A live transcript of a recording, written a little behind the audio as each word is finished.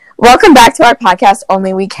Welcome back to our podcast,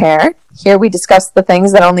 Only We Care. Here we discuss the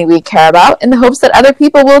things that only we care about in the hopes that other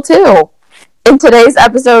people will too. In today's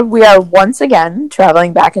episode, we are once again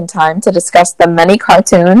traveling back in time to discuss the many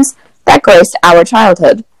cartoons that graced our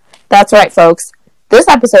childhood. That's right, folks. This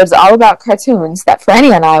episode is all about cartoons that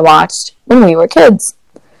Franny and I watched when we were kids.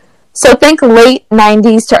 So think late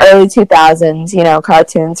 90s to early 2000s,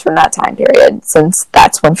 cartoons from that time period, since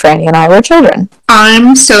that's when Franny and I were children.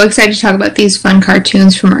 I'm so excited to talk about these fun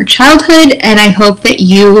cartoons from our childhood, and I hope that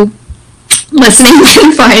you, listening,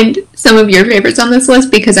 can find some of your favorites on this list,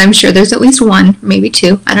 because I'm sure there's at least one, maybe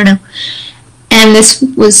two, I don't know. And this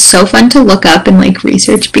was so fun to look up and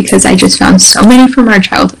research, because I just found so many from my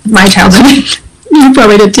childhood. You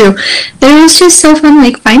probably did too. It was just so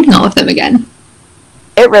fun finding all of them again.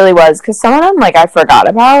 It really was, because some of them, I forgot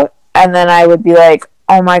about, and then I would be like,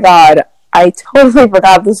 oh my god, I totally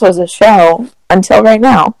forgot this was a show until right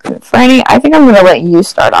now. Franny, I think I'm going to let you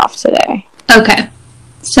start off today. Okay.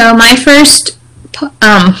 So my first,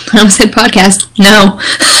 I almost said podcast. No.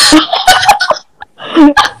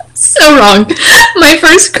 So wrong. My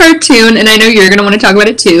first cartoon, and I know you're going to want to talk about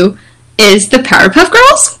it too, is the Powerpuff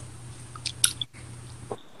Girls.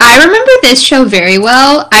 I remember this show very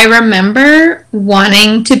well. I remember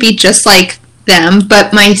wanting to be just like them,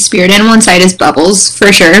 but my spirit animal inside is Bubbles,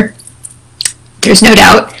 for sure. There's no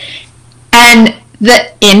doubt. And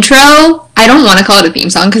the intro, I don't want to call it a theme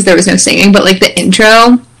song because there was no singing, but the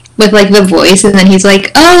intro with the voice, and then he's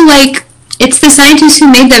like, oh, it's the scientist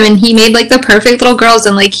who made them, and he made the perfect little girls,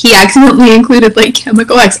 and he accidentally included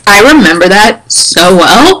Chemical X. I remember that so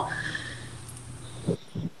well.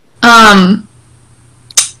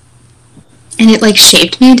 And it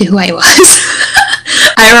shaped me into who I was.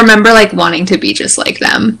 I remember wanting to be just like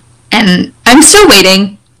them. And I'm still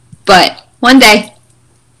waiting, but one day.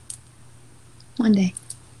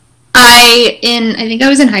 I think I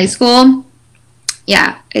was in high school.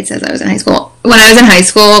 Yeah, it says I was in high school. When I was in high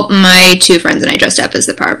school, my two friends and I dressed up as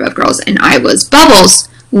the Powerpuff Girls, and I was Bubbles.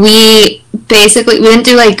 We didn't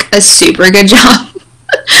do a super good job.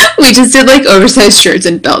 We just did oversized shirts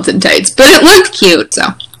and belts and tights, but it looked cute, so.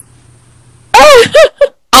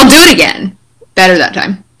 I'll do it again. Better that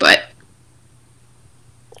time, but.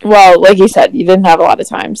 Well, like you said, you didn't have a lot of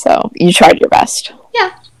time, so you tried your best.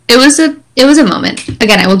 Yeah, it was a moment.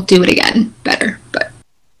 Again, I will do it again. Better, but.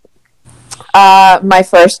 My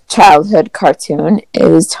first childhood cartoon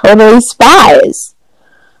is Totally Spies.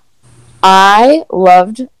 I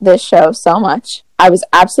loved this show so much. I was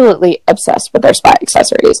absolutely obsessed with their spy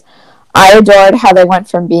accessories. I adored how they went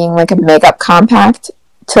from being a makeup compact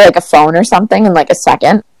to a phone or something in a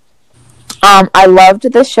second. I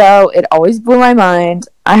loved this show. It always blew my mind.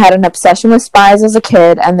 I had an obsession with spies as a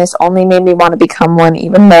kid, and this only made me want to become one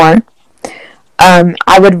even more.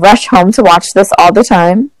 I would rush home to watch this all the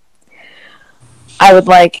time. I would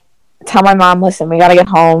tell my mom, listen, we gotta get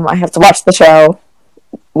home. I have to watch the show.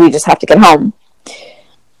 We just have to get home.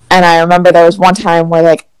 And I remember there was one time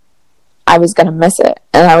where I was gonna miss it,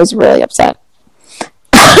 and I was really upset.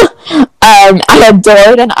 I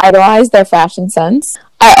adored and idolized their fashion sense.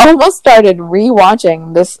 I almost started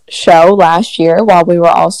rewatching this show last year while we were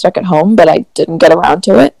all stuck at home, but I didn't get around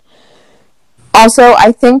to it. Also,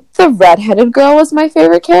 I think the redheaded girl was my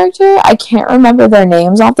favorite character. I can't remember their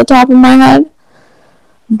names off the top of my head.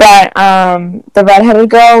 But the redheaded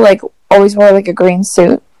girl always wore a green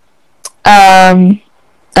suit. And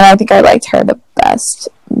I think I liked her the best.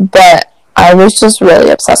 But I was just really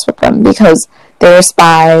obsessed with them because they were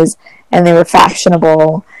spies and they were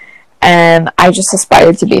fashionable, and I just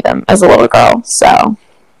aspired to be them as a little girl. So,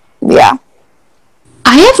 yeah.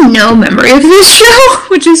 I have no memory of this show,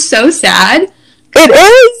 which is so sad. It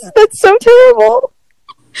is! That's so terrible.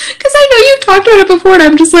 Because I know you've talked about it before, and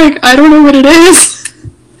I'm just I don't know what it is.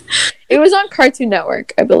 It was on Cartoon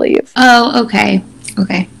Network, I believe. Oh, okay.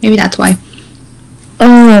 Okay, maybe that's why.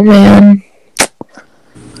 Oh, man.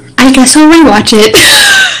 I guess I'll rewatch it.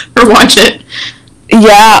 Or watch it.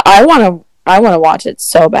 Yeah, I want to watch it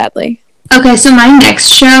so badly. Okay, so my next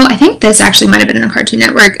show, I think this actually might have been on Cartoon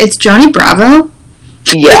Network. It's Johnny Bravo.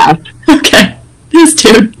 Yeah. Okay. This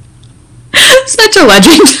dude. Such a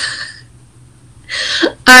legend.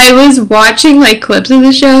 I was watching clips of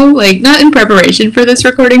the show, not in preparation for this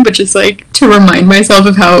recording, but just to remind myself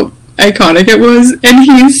of how iconic it was, and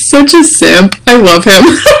he's such a simp. I love him.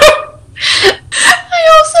 I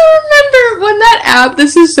also remember when that app,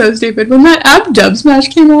 this is so stupid, when that app Dubsmash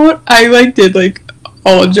came out, I did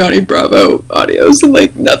all Johnny Bravo audios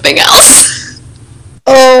and nothing else.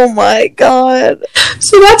 Oh my god.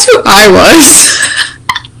 So that's who I was.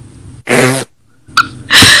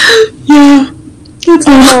 Yeah. That's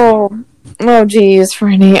Oh. Oh, geez,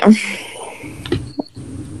 Franny.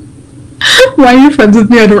 Why are you friends with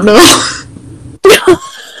me? I don't know.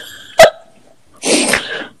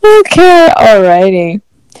 Okay, alrighty.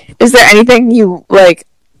 Is there anything you, like,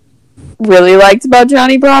 really liked about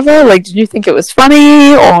Johnny Bravo? Like, did you think it was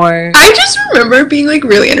funny, or... I just remember being, like,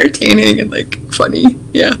 really entertaining and, like, funny.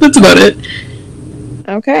 Yeah, that's about it.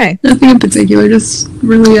 Okay. Nothing in particular, just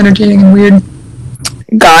really entertaining and weird.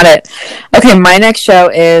 Got it. Okay, my next show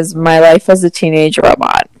is My Life as a Teenage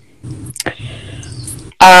Robot.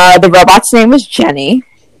 The robot's name was Jenny,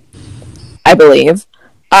 I believe.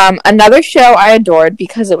 Another show I adored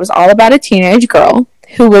because it was all about a teenage girl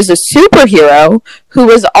who was a superhero who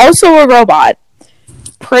was also a robot.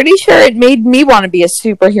 Pretty sure it made me want to be a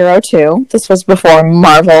superhero too. This was before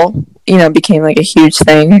Marvel, became like a huge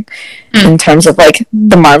thing in terms of like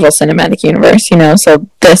the Marvel Cinematic Universe, So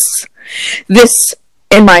this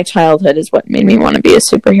in my childhood is what made me want to be a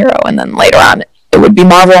superhero, and then later on it would be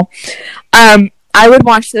Marvel. I would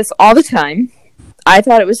watch this all the time. I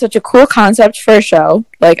thought it was such a cool concept for a show.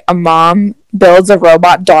 Like, a mom builds a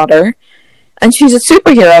robot daughter, and she's a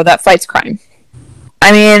superhero that fights crime.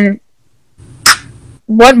 I mean,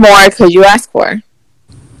 what more could you ask for?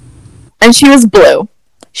 And she was blue.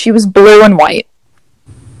 She was blue and white.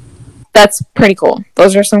 That's pretty cool.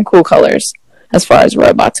 Those are some cool colors as far as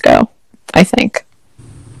robots go, I think.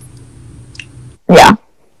 Yeah.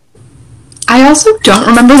 I also don't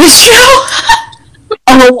remember this show.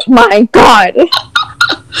 Oh my god.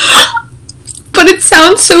 But it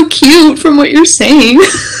sounds so cute from what you're saying.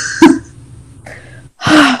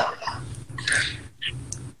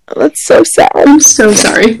 That's so sad. I'm so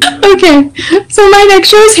sorry. Okay, so my next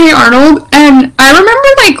show is Hey Arnold, and I remember,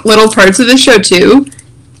 like, little parts of the show, too.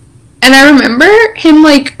 And I remember him,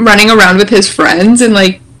 like, running around with his friends and,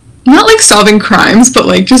 like, not, like, solving crimes, but,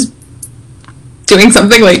 like, just doing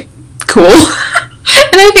something, like, cool.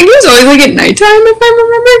 And I think it was always, like, at nighttime, if I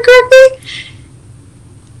remember correctly.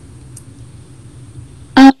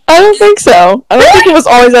 I don't think so. I don't think it was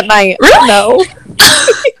always at night. Really? No.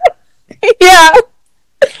 Yeah.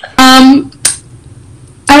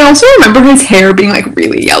 I also remember his hair being, like,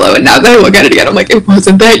 really yellow, and now that I look at it again, I'm like, it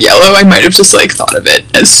wasn't that yellow. I might have just, like, thought of it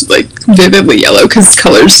as, like, vividly yellow, because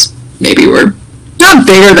colors maybe were not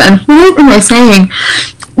bigger than. What am I saying?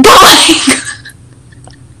 But, like...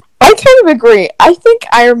 I kind of agree. I think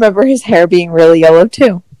I remember his hair being really yellow,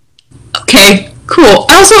 too. Okay, cool.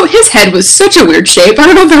 Also, his head was such a weird shape. I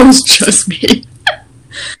don't know if that was just me.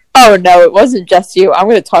 Oh, no, it wasn't just you. I'm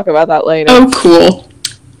going to talk about that later. Oh, cool.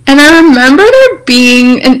 And I remember there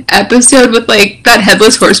being an episode with, like, that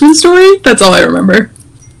Headless Horseman story. That's all I remember.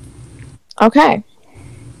 Okay.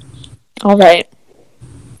 All right.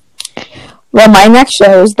 Well, my next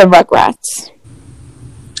show is The Rugrats.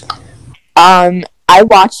 I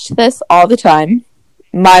watched this all the time.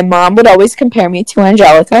 My mom would always compare me to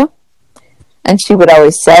Angelica, and she would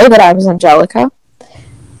always say that I was Angelica.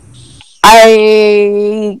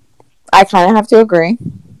 I kind of have to agree.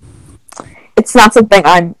 It's not something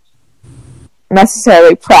I'm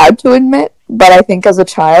necessarily proud to admit, but I think as a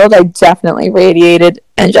child, I definitely radiated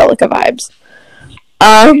Angelica vibes.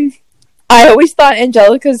 I always thought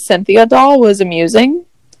Angelica's Cynthia doll was amusing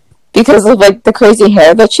because of, like, the crazy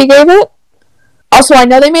hair that she gave it. Also, I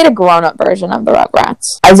know they made a grown-up version of the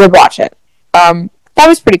Rugrats. I did watch it. That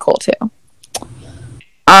was pretty cool, too.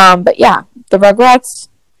 But yeah, the Rugrats,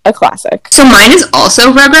 a classic. So mine is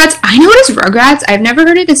also Rugrats. I know it is Rugrats. I've never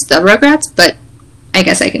heard it as the Rugrats, but I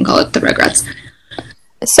guess I can call it the Rugrats.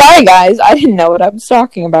 Sorry, guys. I didn't know what I was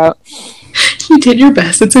talking about. You did your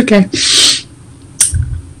best. It's okay.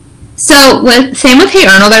 So, same with Hey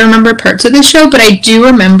Arnold, I remember parts of the show, but I do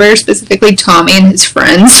remember specifically Tommy and his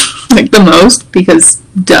friends, like, the most, because,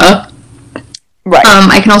 duh. Right.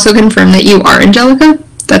 I can also confirm that you are Angelica.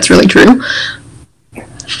 That's really true.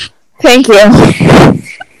 Thank you.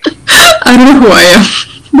 I don't know who I am.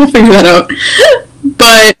 We'll figure that out.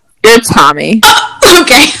 But... You're Tommy.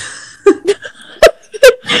 Okay.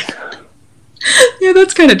 Yeah,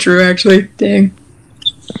 that's kind of true, actually. Dang.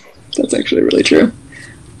 That's actually really true.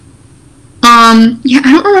 Yeah,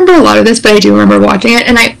 I don't remember a lot of this, but I do remember watching it,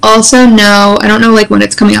 and I also know, I don't know, like, when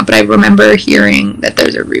it's coming out, but I remember hearing that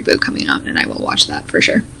there's a reboot coming out, and I will watch that for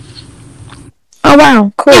sure. Oh,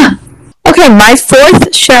 wow. Cool. Yeah. Okay, my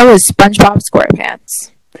fourth show is SpongeBob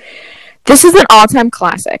SquarePants. This is an all-time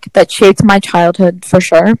classic that shaped my childhood for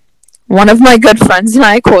sure. One of my good friends and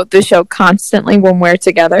I quote the show constantly when we're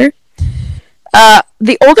together.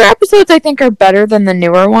 The older episodes, I think, are better than the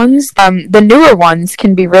newer ones. The newer ones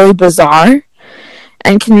can be really bizarre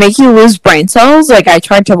and can make you lose brain cells. Like, I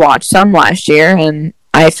tried to watch some last year, and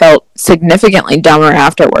I felt significantly dumber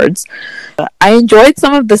afterwards. I enjoyed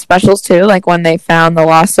some of the specials too, like when they found the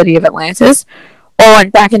lost city of Atlantis or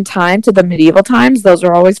went back in time to the medieval times. Those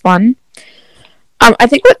are always fun. I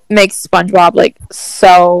think what makes SpongeBob like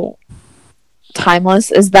so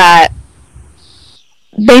timeless is that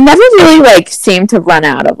they never really like seem to run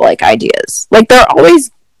out of like ideas. Like they're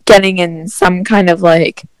always getting in some kind of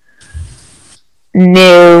like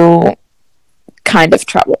new kind of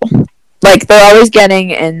trouble. Like they're always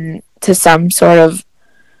getting into some sort of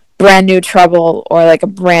brand new trouble or like a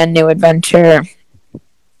brand new adventure.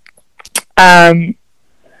 And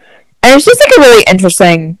it's just like a really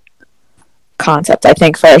interesting concept, I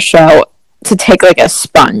think, for a show to take like a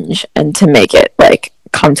sponge and to make it like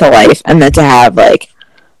come to life, and then to have like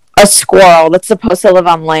a squirrel that's supposed to live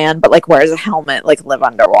on land but like wears a helmet like live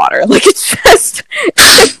underwater. Like it's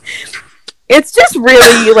just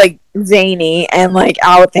really like zany and like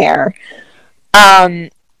out there.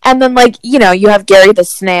 And then like, you know, you have Gary the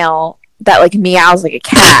snail that like meows like a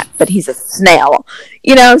cat, but he's a snail,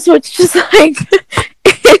 you know, so it's just like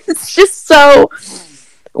it's just so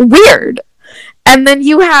weird. And then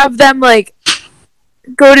you have them like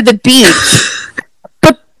go to the beach,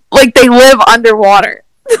 but like they live underwater.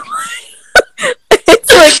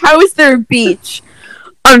 It's like, how is there a beach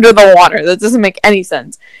under the water? That doesn't make any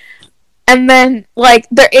sense. And then like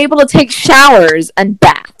they're able to take showers and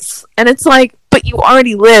baths, and it's like, but you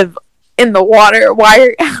already live in the water.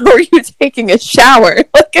 How are you taking a shower?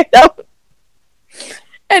 Like, I don't.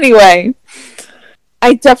 Anyway,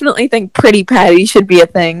 I definitely think Pretty Patty should be a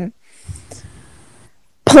thing.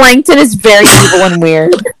 Plankton is very evil and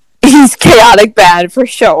weird. He's chaotic bad for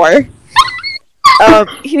sure.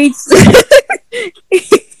 He needs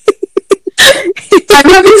I'm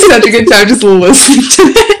having such a good time just listening to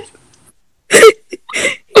it.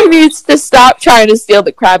 He needs to stop trying to steal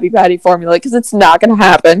the Krabby Patty formula, because it's not going to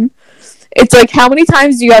happen. It's like, how many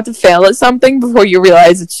times do you have to fail at something before you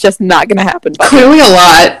realize it's just not going to happen? Clearly a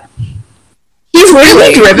lot. He's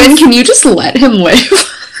really driven. Can you just let him live?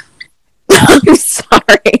 I'm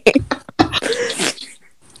sorry.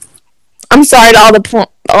 I'm sorry to all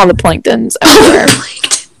the planktons everywhere.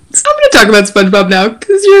 I'm going to talk about SpongeBob now,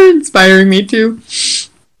 because you're inspiring me to.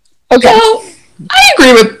 Okay. Well, I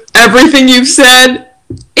agree with everything you've said.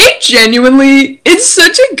 It's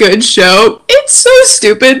such a good show. It's so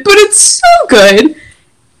stupid, but it's so good.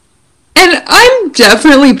 And I'm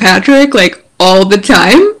definitely Patrick, like, all the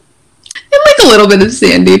time. And, like, a little bit of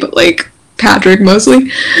Sandy, but, like, Patrick mostly. And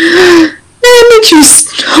it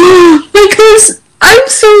just,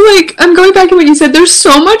 like, I'm going back to what you said, there's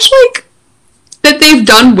so much, like, that they've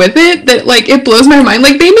done with it that, like, it blows my mind.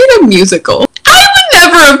 Like, they made a musical. I would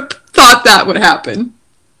never have thought that would happen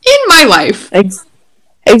in my life.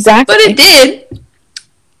 Exactly. But it did.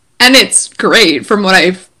 And it's great from what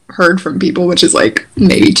I've heard from people, which is, like,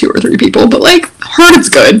 maybe 2 or 3 people. But, like, heard it's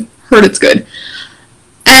good.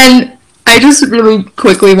 And I just really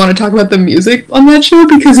quickly want to talk about the music on that show,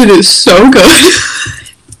 because it is so good.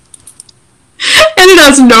 And it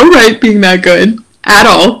has no right being that good. At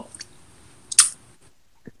all.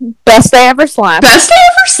 Best Day Ever Slaps.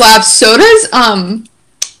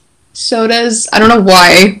 So does, I don't know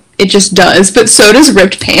why it just does, but so does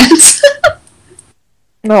Ripped Pants.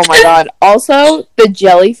 Oh my god. Also, the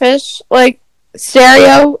jellyfish, like,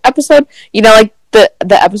 stereo episode, you know, like, the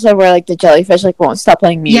episode where, like, the jellyfish, like, won't stop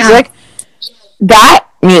playing music. Yeah. That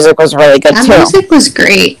music was really good, too. That music was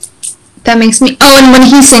great. That makes me... Oh, and when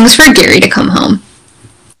he sings for Gary to come home.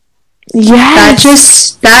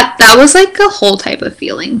 Yes. That was, like, a whole type of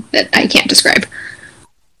feeling that I can't describe.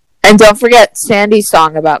 And don't forget Sandy's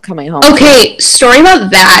song about coming home. Okay, story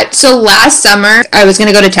about that. So last summer, I was going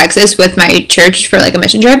to go to Texas with my church for, like, a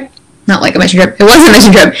mission trip. Not like a mission trip. It was a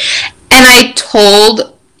mission trip. And I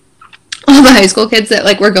told all the high school kids that,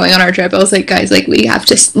 like, we're going on our trip. I was like, guys, like, we have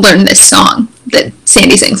to learn this song that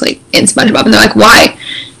Sandy sings, like, in SpongeBob. And they're like, why?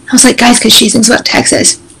 I was like, guys, because she sings about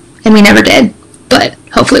Texas. And we never did. But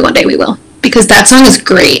hopefully one day we will. Because that song is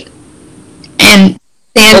great. And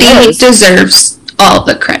Sandy deserves all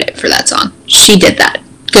the credit for that song. She did that.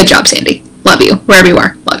 Good job, Sandy. Love you. Wherever you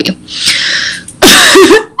are. Love you.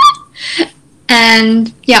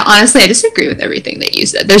 And, yeah, honestly, I disagree with everything that you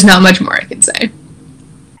said. There's not much more I can say.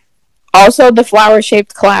 Also, the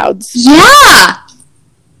flower-shaped clouds. Yeah!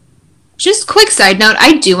 Just quick side note,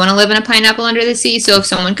 I do want to live in a pineapple under the sea, so if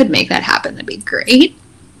someone could make that happen, that'd be great.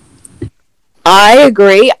 I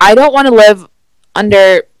agree. I don't want to live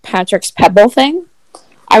under Patrick's pebble thing.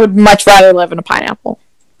 I would much rather live in a pineapple.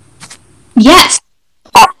 Yes!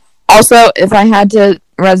 Also, if I had to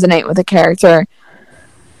resonate with a character,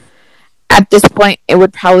 at this point, it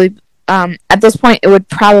would probably At this point, it would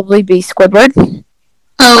probably be Squidward.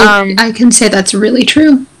 Oh, I can say that's really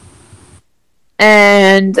true.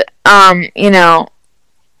 And,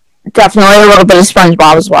 definitely a little bit of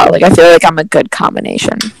SpongeBob as well. Like, I feel like I'm a good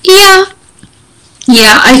combination. Yeah.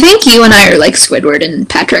 Yeah, I think you and I are like Squidward and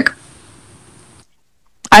Patrick.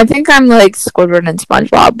 I think I'm like Squidward and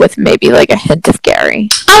SpongeBob with maybe like a hint of Gary.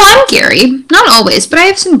 Oh, I'm Gary. Not always, but I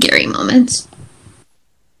have some Gary moments.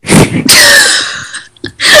 I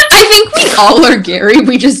think we all are Gary.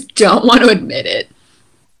 We just don't want to admit it.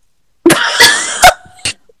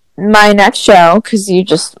 My next show, because you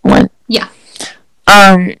just went. Yeah.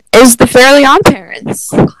 Is The Fairly Odd Parents.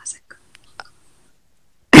 Classic.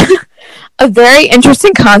 A very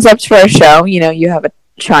interesting concept for a show. You have a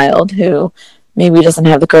child who maybe doesn't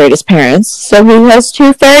have the greatest parents, so who has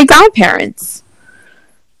two fairy godparents.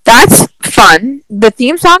 That's fun. The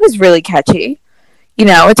theme song is really catchy.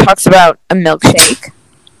 It talks about a milkshake.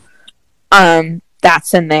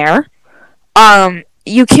 That's in there.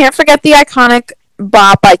 You can't forget the iconic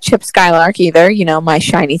bop by Chip Skylark either. My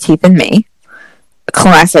Shiny Teeth and Me. A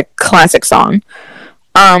classic song.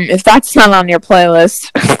 If that's not on your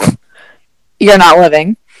playlist, you're not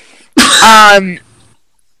living.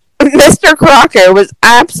 Mr. Crocker was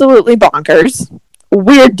absolutely bonkers.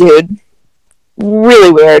 Weird dude.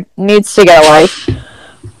 Really weird. Needs to get a life.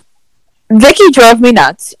 Vicky drove me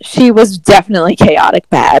nuts. She was definitely chaotic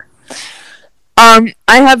bad. I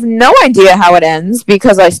have no idea how it ends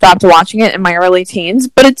because I stopped watching it in my early teens,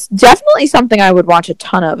 but it's definitely something I would watch a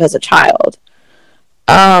ton of as a child.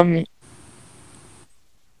 Yeah.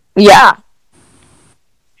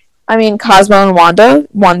 I mean, Cosmo and Wanda,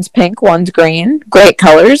 one's pink, one's green. Great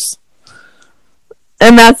colors.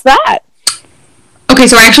 And that's that. Okay,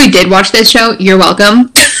 so I actually did watch this show. You're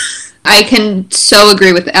welcome. I can so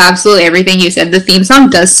agree with absolutely everything you said. The theme song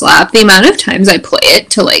does slap. The amount of times I play it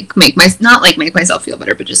to like make myself feel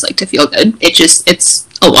better, but just like to feel good. It's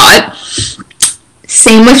a lot.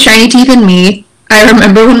 Same with Shiny Teeth and Me. I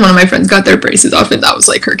remember when one of my friends got their braces off and that was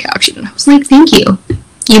like her caption and I was like, thank you.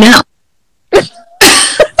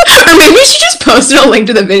 Or maybe she just posted a link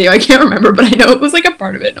to the video. I can't remember, but I know it was like a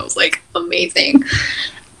part of it and I was like, amazing.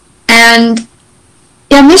 And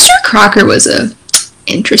yeah, Mr. Crocker was a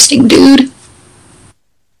interesting dude,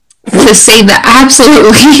 to say the absolute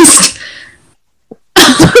least.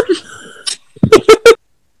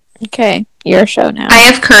 Okay, your show now. I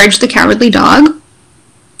have Courage the Cowardly Dog.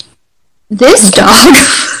 This dog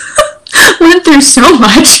went through so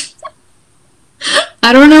much.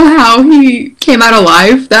 I don't know how he came out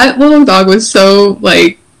alive. That little dog was so,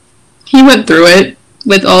 like, he went through it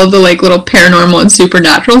with all the, like, little paranormal and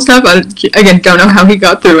supernatural stuff. I, again, don't know how he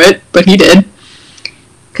got through it, but he did.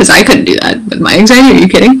 Because I couldn't do that with my anxiety. Are you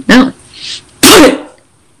kidding? No.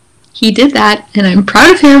 He did that, and I'm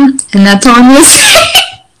proud of him, and that's all I'm going to say.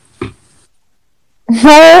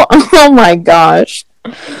 Oh my gosh.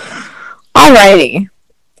 Alrighty.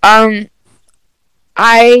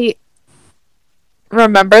 I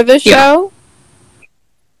remember the show,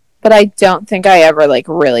 but I don't think I ever, like,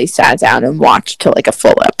 really sat down and watched to, like, a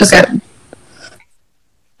full episode. Okay.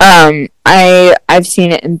 I've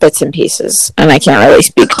seen it in bits and pieces, and I can't really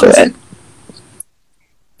speak to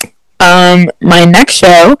it. My next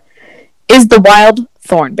show is The Wild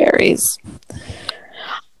Thornberrys.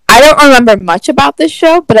 I don't remember much about this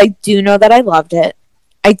show, but I do know that I loved it.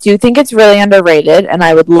 I do think it's really underrated, and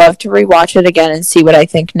I would love to rewatch it again and see what I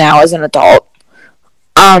think now as an adult.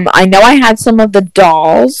 I know I had some of the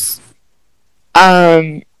dolls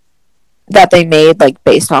that they made, like,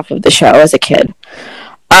 based off of the show as a kid.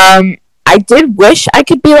 I did wish I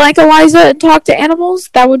could be like Eliza and talk to animals.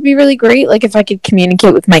 That would be really great, like if I could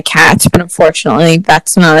communicate with my cats, but unfortunately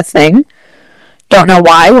that's not a thing. Don't know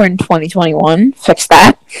why. We're in 2021. Fix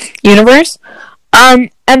that. Universe. And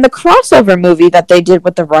the crossover movie that they did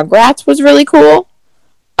with the Rugrats was really cool.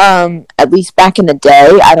 At least back in the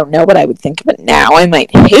day. I don't know what I would think of it now. I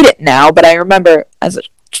might hate it now, but I remember as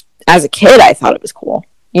a kid I thought it was cool.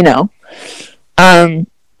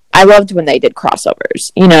 I loved when they did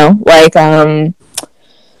crossovers,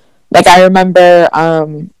 like I remember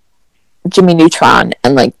Jimmy Neutron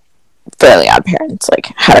and like Fairly Odd Parents like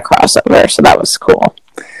had a crossover, so that was cool.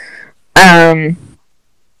 Yeah.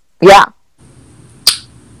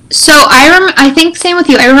 So I think same with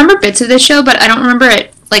you. I remember bits of this show, but I don't remember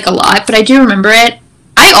it like a lot, but I do remember it.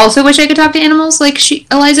 I also wish I could talk to animals like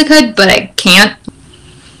Eliza could, but I can't.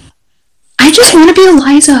 I just want to be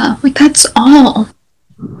Eliza. Like, that's all.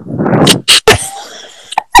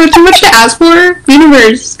 So too much to ask for?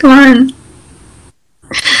 Universe, come on.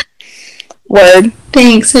 Word.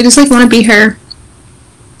 Thanks. I just, like, want to be her.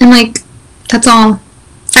 And, like, that's all.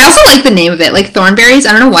 I also like the name of it, like Thornberries.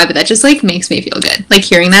 I don't know why, but that just like makes me feel good. Like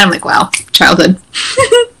hearing that, I'm like, wow, childhood.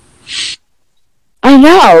 I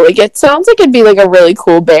know. Like, it sounds like it'd be like a really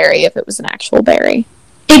cool berry if it was an actual berry.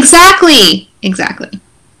 Exactly.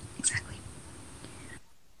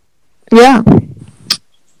 Yeah. Do you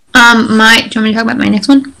want me to talk about my next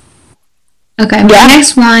one? Okay, my Yeah.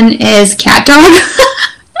 next one is Cat Dog.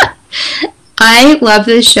 I love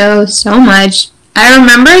this show so much. I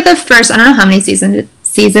remember the first, I don't know how many seasons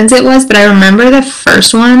it was, but I remember the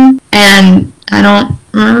first one, and I don't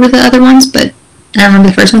remember the other ones, but I remember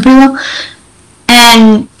the first one pretty well.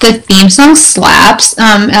 And the theme song slaps.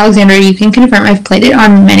 Alexandra, you can confirm I've played it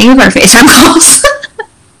on many of our FaceTime calls.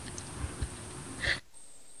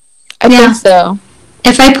 I think so.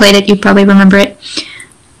 If I played it, you'd probably remember it.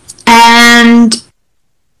 And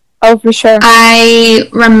Oh, for sure. I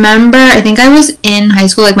remember, I think I was in high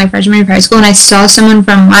school, like my freshman year of high school, and I saw someone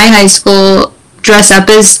from my high school dress up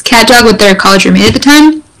as Cat Dog with their college roommate at the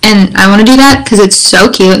time. And I want to do that because it's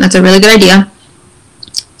so cute and that's a really good idea.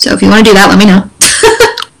 So if you want to do that, let me know.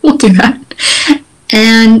 We'll do that.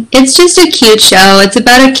 And it's just a cute show. It's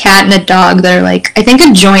about a cat and a dog that are like, I think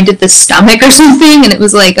a joint at the stomach or something, and it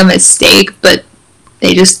was like a mistake, but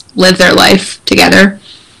they just live their life together.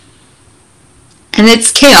 And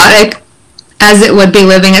it's chaotic, as it would be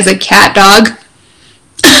living as a cat dog.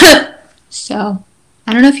 So,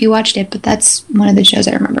 I don't know if you watched it, but that's one of the shows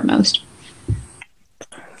I remember most.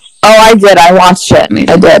 Oh, I did. I watched it. Amazing.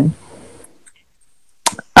 I did.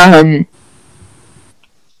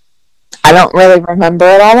 I don't really remember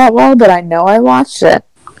it all that well, but I know I watched it.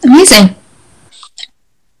 Amazing.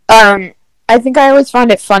 I think I always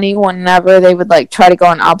found it funny whenever they would like try to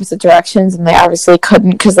go in opposite directions, and they obviously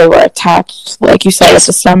couldn't because they were attached, like you said, at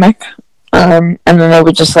the stomach. And then they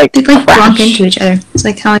would just like They'd like crash. bump into each other. It's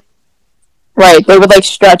like how Right, they would like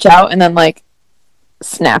stretch out and then like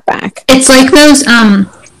snap back. it's like those oh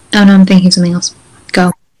no, I'm thinking of something else.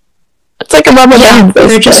 Go. It's like a rubber band.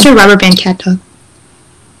 They're just a rubber band cat dog.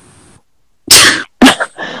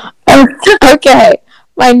 Okay,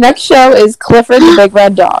 my next show is Clifford the Big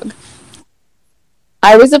Red Dog.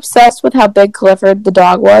 I was obsessed with how big Clifford the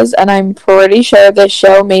dog was, and I'm pretty sure this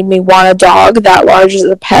show made me want a dog that large as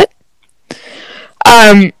a pet.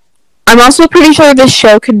 I'm also pretty sure this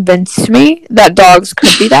show convinced me that dogs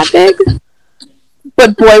could be that big,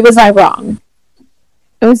 but boy was I wrong.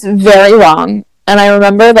 It was very wrong, and I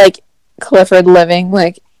remember, like, Clifford living,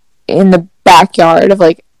 like, in the backyard of,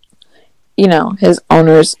 like, you know, his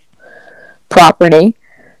owner's property,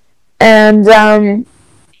 and,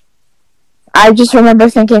 I just remember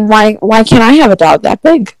thinking, why can't I have a dog that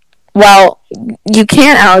big? Well, you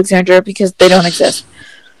can't, Alexandra, because they don't exist.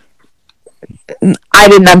 I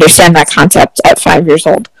didn't understand that concept at 5 years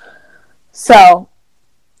old. So,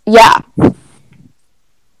 yeah.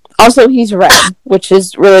 Also, he's red, which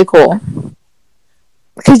is really cool.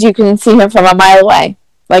 Because you can see him from a mile away,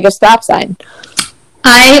 like a stop sign.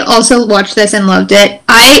 I also watched this and loved it.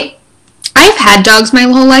 I've had dogs my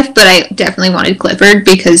whole life, but I definitely wanted Clifford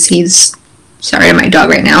because he's... Sorry to my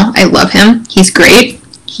dog right now. I love him. He's great.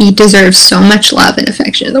 He deserves so much love and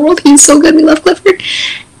affection in the world. He's so good. We love Clifford.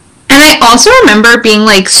 And I also remember being,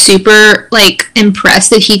 like, super, like,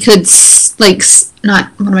 impressed that he could, like,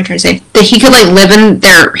 not... What am I trying to say? That he could, like, live in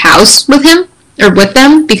their house with him, or with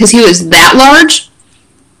them, because he was that large.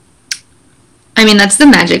 I mean, that's the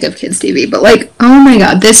magic of kids' TV, but, like, oh my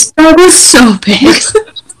god, this dog was so big.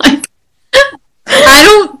 Like, I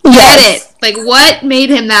don't get it. Like, what made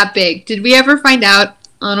him that big? Did we ever find out?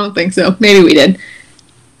 I don't think so. Maybe we did.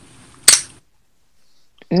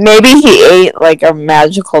 Maybe he ate, like, a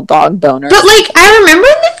magical dog boner. But, like, I remember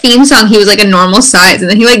in the theme song he was, like, a normal size, and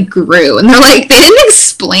then he, like, grew. And they're like, they didn't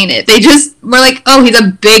explain it. They just were like, oh, he's a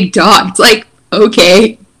big dog. It's like,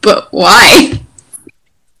 okay, but why?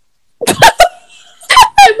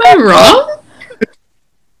 Am I wrong?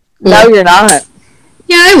 No, you're not.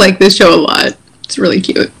 Yeah, I like this show a lot. It's really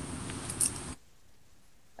cute.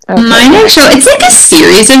 Okay. My next show, it's like a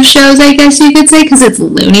series of shows, I guess you could say, because it's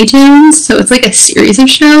Looney Tunes, so it's like a series of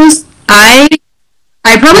shows. I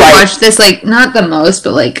probably watched this, like, not the most,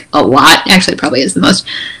 but, like, a lot. Actually, probably is the most.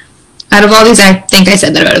 Out of all these, I think I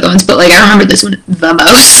said that about other ones, but, like, I remember this one the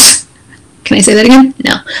most. Can I say that again?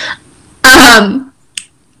 No.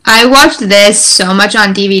 I watched this so much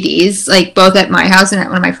on DVDs, like, both at my house and at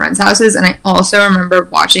one of my friends' houses, and I also remember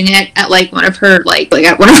watching it at, like, one of her, like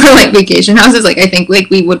at one of her, like, vacation houses. Like, I think, like,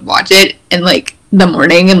 we would watch it in, like, the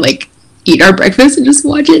morning and, like, eat our breakfast and just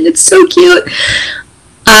watch it. It's so cute.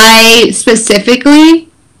 I specifically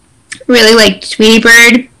really liked Tweety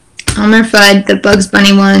Bird, Elmer Fudd, the Bugs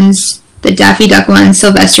Bunny ones, the Daffy Duck one,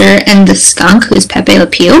 Sylvester, and the skunk, who's Pepe Le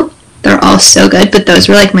Pew. They're all so good, but those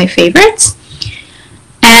were like my favorites.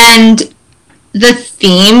 And the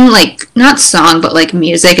theme, like, not song, but like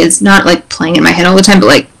music, is not like playing in my head all the time, but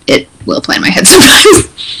like it will play in my head sometimes.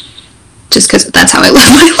 Just because that's how I live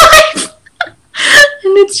my life.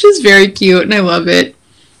 And it's just very cute, and I love it.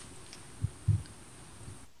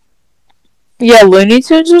 Yeah, Looney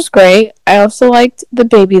Tunes was great. I also liked the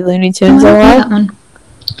baby Looney Tunes a lot.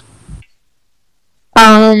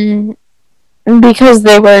 That one. Because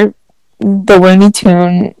they were the Looney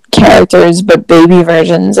Tune characters, but baby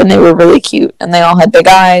versions, and they were really cute, and they all had big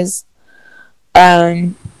eyes.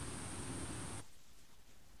 And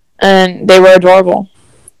they were adorable.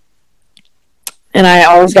 And I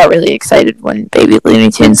always got really excited when baby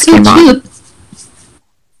Looney Tunes came on.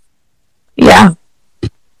 Yeah.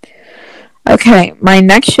 Okay, my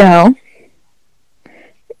next show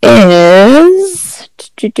is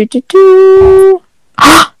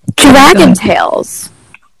Dragon Tales.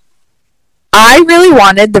 I really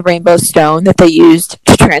wanted the rainbow stone that they used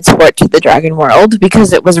to transport to the dragon world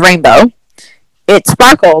because it was rainbow. It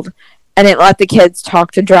sparkled, and it let the kids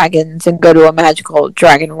talk to dragons and go to a magical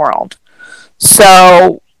dragon world.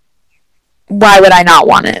 So, why would I not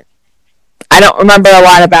want it? I don't remember a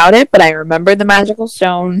lot about it, but I remember the magical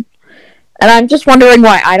stone. And I'm just wondering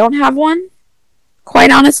why I don't have one.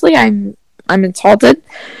 Quite honestly, I'm insulted.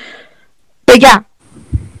 But yeah.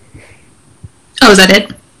 Oh, is that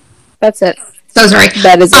it? That's it. So sorry.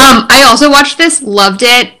 That is it. I also watched this, loved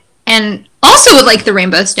it, and also would like the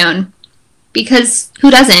Rainbow Stone. Because who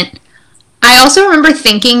doesn't? I also remember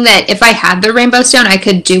thinking that if I had the Rainbow Stone, I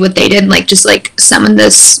could do what they did, like just like summon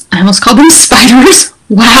this. I almost called them spiders.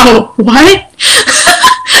 Wow, what?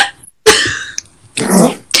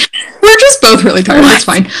 We're just both really tired. That's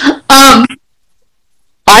fine.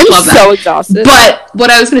 I'm so exhausted. But what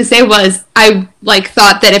I was going to say was, I like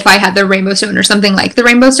thought that if I had the Rainbow Stone or something like the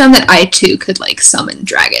Rainbow Stone, that I too could like summon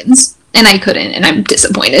dragons, and I couldn't, and I'm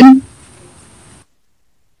disappointed.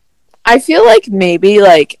 I feel like maybe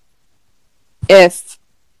like if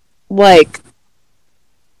like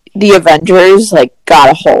the Avengers like got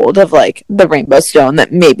a hold of like the Rainbow Stone,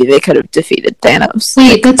 that maybe they could have defeated Thanos.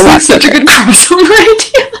 Wait, that's like such a good crossover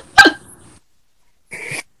idea.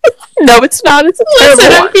 No, it's not. It's a terrible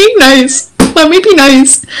Listen, one. I'm being nice. Let me be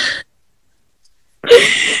nice.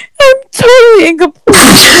 I'm totally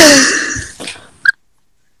incomplete.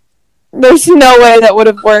 There's no way that would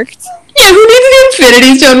have worked. Yeah, who needs an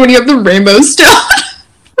Infinity Stone when you have the Rainbow Stone?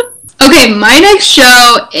 Okay, my next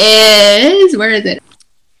show is... Where is it?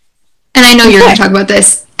 And I know you're going to talk about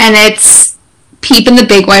this. And it's Peep in the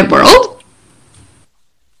Big Wide World.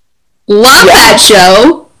 Love that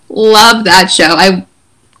show. Love that show. I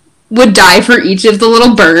would die for each of the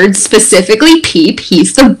little birds, specifically Peep.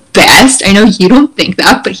 He's the best. I know you don't think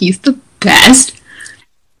that, but he's the best.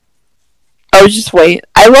 Oh, just wait.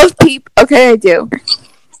 I love Peep. Okay, I do.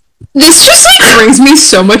 This just like brings me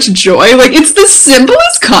so much joy. Like, it's the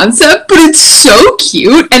simplest concept, but it's so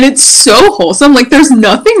cute and it's so wholesome. Like, there's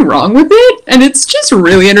nothing wrong with it, and it's just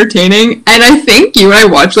really entertaining. And I think you and I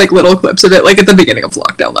watched like little clips of it like at the beginning of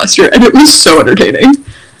lockdown last year, and it was so entertaining.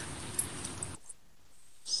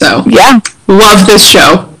 So Yeah. love this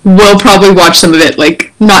show. We'll probably watch some of it,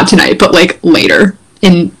 like not tonight, but like later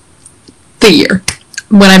in the year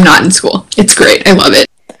when I'm not in school. It's great. I love it.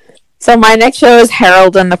 So my next show is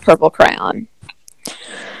Harold and the Purple Crayon.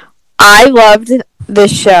 I loved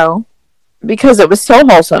this show because it was so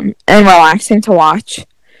wholesome and relaxing to watch.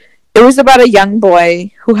 It was about a young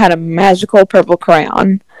boy who had a magical purple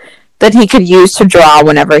crayon that he could use to draw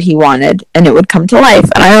whenever he wanted, and it would come to life.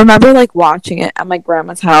 And I remember like watching it at my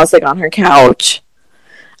grandma's house, like on her couch.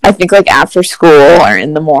 I think like after school or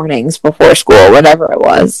in the mornings before school, whatever it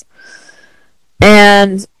was.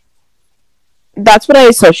 And that's what I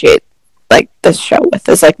associate like this show with,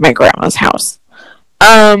 is like my grandma's house.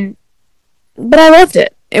 But I loved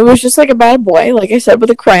it. It was just like about a boy, like I said, with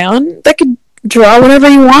a crayon that could draw whatever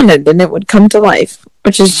he wanted and it would come to life,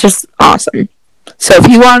 which is just awesome. So if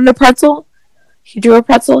he wanted a pretzel, he drew a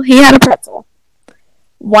pretzel, he had a pretzel.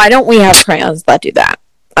 Why don't we have crayons that do that?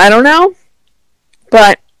 I don't know.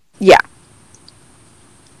 But yeah.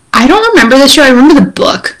 I don't remember the show. I remember the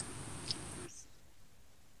book.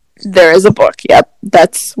 There is a book, yep.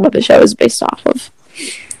 That's what the show is based off of.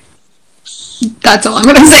 That's all I'm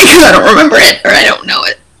going to say because I don't remember it or I don't know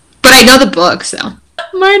it. But I know the book, so.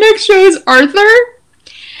 My next show is Arthur.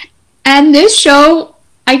 And this show,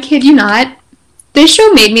 I kid you not, this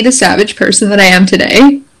show made me the savage person that I am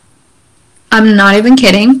today. I'm not even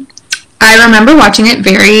kidding. I remember watching it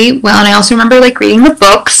very well, and I also remember like reading the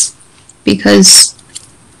books because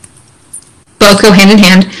both go hand in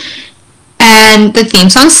hand. And the theme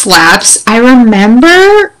song slaps. I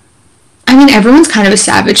remember, I mean, everyone's kind of a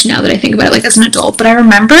savage now that I think about it, like, as an adult, but I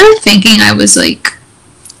remember thinking I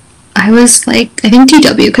think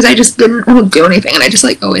TW, because I just didn't want to do anything, and I just,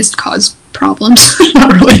 like, always caused problems.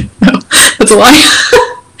 Not really, no, that's a lie.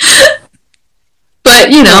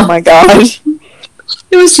 But, you know. Oh my gosh.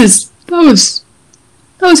 It was just, that was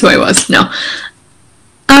who I was. No.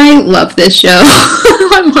 I love this show.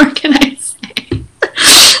 What more can I say?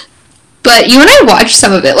 But you and I watched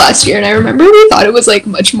some of it last year, and I remember we thought it was, like,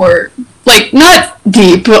 much more, like, not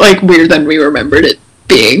deep, but, like, weird than we remembered it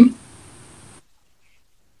being.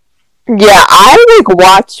 Yeah, I, like,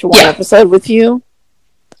 watched one episode with you.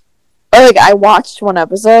 Or, like, I watched one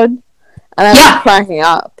episode, and I was cracking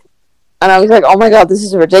up. And I was like, oh my god, this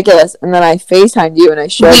is ridiculous. And then I FaceTimed you, and I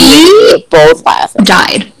showed you, we both laughing.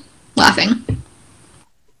 Died laughing.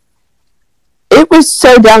 It was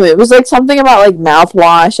so dumb. It was, like, something about, like,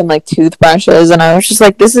 mouthwash and, like, toothbrushes, and I was just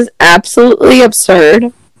like, this is absolutely absurd.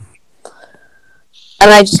 And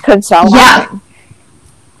I just couldn't stop laughing.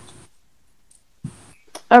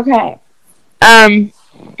 Okay.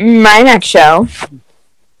 My next show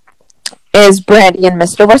is Brandy and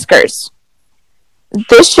Mr. Whiskers.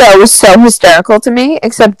 This show was so hysterical to me,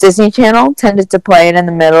 except Disney Channel tended to play it in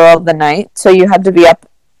the middle of the night, so you had to be up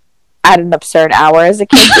at an absurd hour as a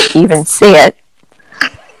kid to even see it.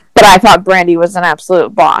 But I thought Brandy was an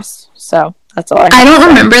absolute boss, so that's all I don't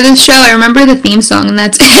remember this show. I remember the theme song, and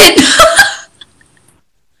that's it.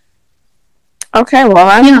 Okay, well,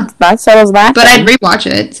 that settles that. But I'd rewatch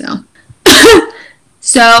it, so.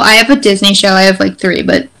 So, I have a Disney show. I have, like, 3,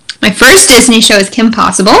 but my first Disney show is Kim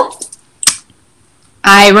Possible.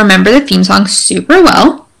 I remember the theme song super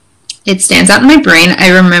well. It stands out in my brain. I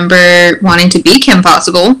remember wanting to be Kim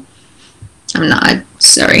Possible. I'm not.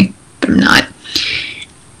 Sorry, but I'm not.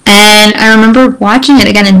 And I remember watching it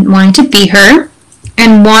again and wanting to be her.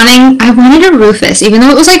 And I wanted a Rufus. Even though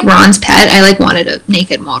it was, like, Ron's pet, I, like, wanted a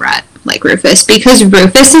naked mole rat like Rufus. Because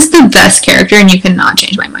Rufus is the best character and you cannot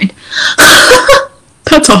change my mind.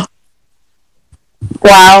 That's all.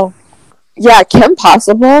 Wow. Yeah, Kim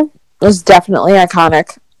Possible was definitely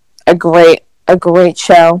iconic. A great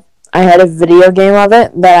show. I had a video game of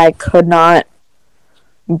it that I could not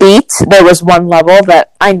beat. There was one level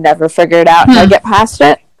that I never figured out how to get past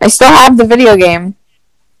it. I still have the video game.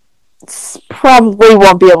 Probably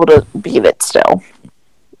won't be able to beat it still.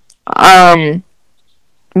 But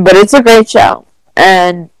it's a great show.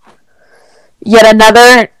 And yet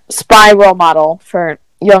another spy role model for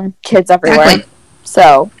young kids everywhere. Exactly.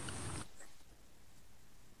 So,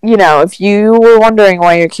 you know, if you were wondering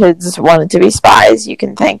why your kids wanted to be spies, you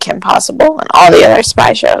can thank Kim Possible and all the other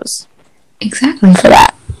spy shows. Exactly. For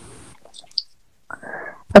that.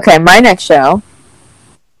 Okay, my next show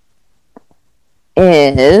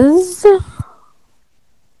is Peep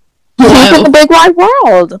in the Big Wide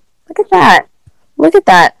World. Look at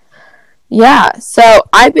that. Yeah, so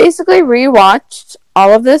I basically rewatched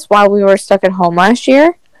all of this while we were stuck at home last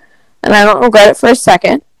year, and I don't regret it for a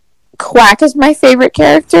second. Quack is my favorite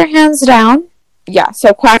character, hands down. Yeah,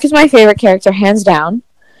 so Quack is my favorite character, hands down,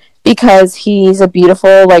 because he's a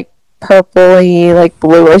beautiful, like, purpley, like,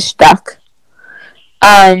 bluish duck.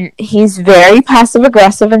 He's very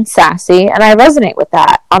passive-aggressive and sassy, and I resonate with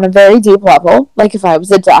that on a very deep level. Like, if I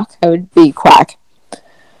was a duck, I would be Quack.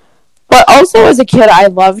 But also, as a kid, I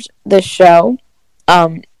loved this show.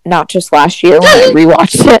 Not just last year when I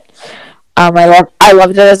rewatched it. I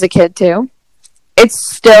loved it as a kid, too.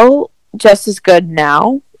 It's still just as good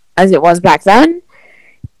now as it was back then.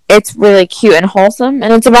 It's really cute and wholesome,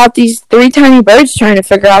 and it's about these 3 tiny birds trying to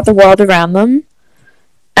figure out the world around them.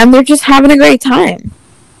 And they're just having a great time.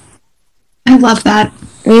 I love that.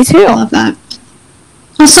 Me too. I love that.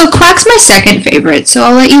 Also, Quack's my second favorite, so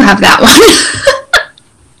I'll let you have that one.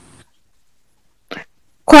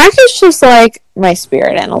 Quack is just like my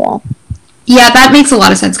spirit animal. Yeah, that makes a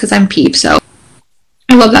lot of sense because I'm Peep, so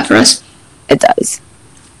I love that for us. It does.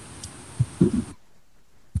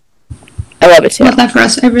 I love it too. I love that for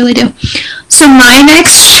us. I really do. So my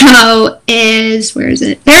next show is, where is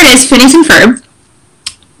it? There it is, Phineas and Ferb.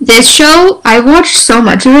 This show, I watched so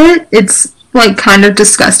much of it. It's, like, kind of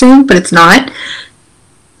disgusting, but it's not.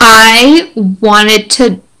 I wanted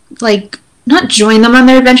to, like, not join them on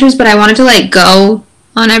their adventures, but I wanted to, like, go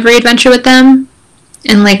on every adventure with them.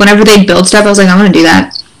 And, like, whenever they'd build stuff, I was like, I want to do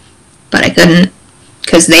that. But I couldn't,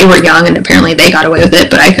 because they were young, and apparently they got away with it,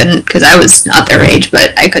 but I couldn't, because I was not their age,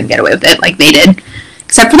 but I couldn't get away with it like they did.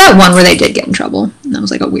 Except for that one where they did get in trouble. And that was,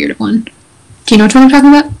 like, a weird one. Do you know what I'm talking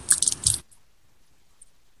about?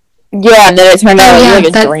 Yeah, and then it turned out like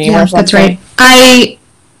a dream or something. That's right.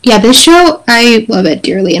 Yeah, this show, I love it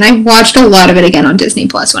dearly. And I watched a lot of it again on Disney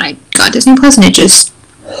Plus when I got Disney Plus, and it was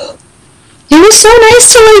so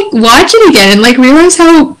nice to, like, watch it again and, like, realize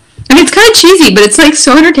how, I mean, it's kind of cheesy, but it's, like,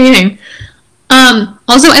 so entertaining.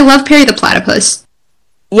 Also, I love Perry the Platypus.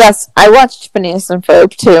 Yes, I watched Phineas and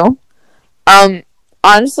Ferb, too.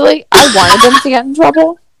 Honestly, I wanted them to get in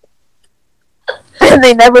trouble. And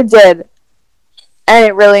they never did. And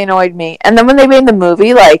it really annoyed me. And then when they made the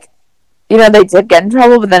movie, like, you know, they did get in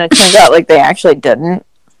trouble, but then it turns out, like, they actually didn't.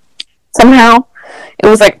 Somehow. It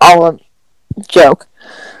was, like, all a joke.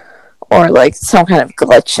 Or, like, some kind of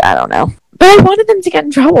glitch. I don't know. But I wanted them to get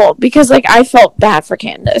in trouble because, like, I felt bad for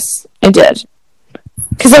Candace. I did.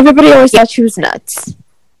 Because everybody always thought she was nuts.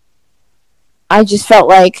 I just felt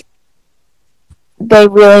like they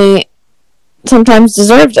really sometimes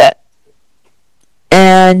deserved it.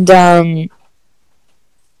 And,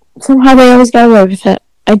 somehow they always got away with it.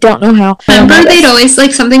 I don't know how. Remember they'd always,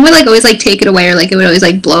 like, something would, like, always, like, take it away, or, like, it would always,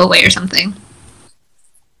 like, blow away or something.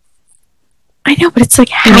 I know, but it's like,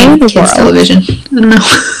 how in the kids' world? television. I don't know.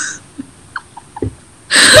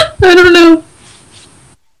 I don't know.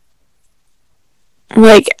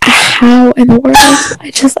 Like, how in the world?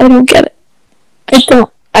 I don't get it.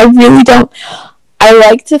 I really don't. I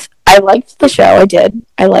liked the show, I did.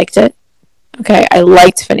 I liked it. Okay, I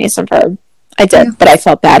liked Phineas and Ferb. I did, yeah. But I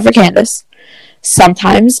felt bad for Candace.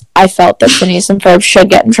 Sometimes I felt that Phineas and Ferb should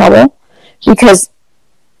get in trouble because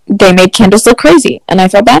they made Candace look crazy, and I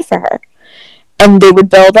felt bad for her. And they would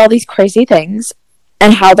build all these crazy things,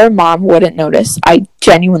 and how their mom wouldn't notice, I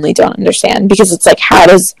genuinely don't understand. Because it's like, how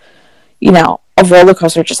does, you know, a roller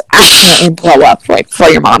coaster just accidentally blow up right before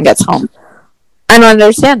your mom gets home? I don't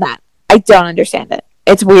understand that. I don't understand it.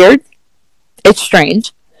 It's weird. It's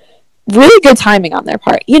strange. Really good timing on their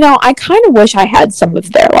part. You know, I kind of wish I had some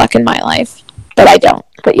of their luck in my life, but I don't.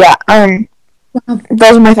 But yeah,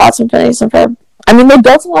 those are my thoughts on Phineas and Ferb. I mean, they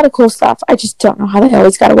built a lot of cool stuff. I just don't know how they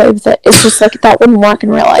always got away with it. It's just like, that wouldn't work in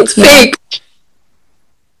real life. Fake.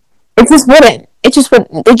 It just wouldn't. It just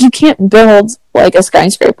wouldn't. Like, you can't build, like, a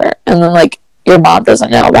skyscraper and then, like, your mom doesn't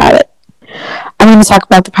know about it. I'm going to talk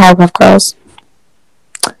about the Powerpuff Girls.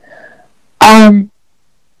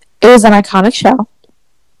 It was an iconic show.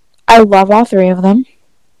 I love all three of them.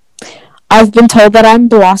 I've been told that I'm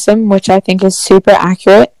Blossom, which I think is super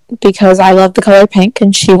accurate because I love the color pink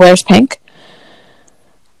and she wears pink.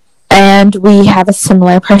 And we have a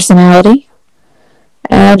similar personality.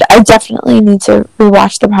 And I definitely need to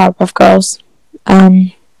rewatch the Powerpuff Girls.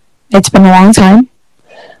 It's been a long time,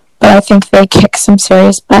 but I think they kick some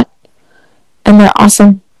serious butt. And they're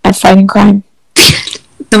awesome at fighting crime.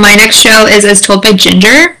 So my next show is As Told by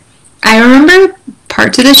Ginger. I remember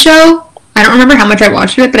parts of the show. I don't remember how much I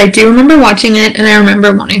watched it, but I do remember watching it, and I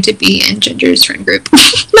remember wanting to be in Ginger's friend group.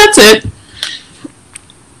 That's it.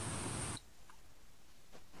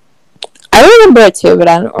 I remember it too, but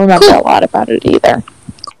I don't remember a lot about it either.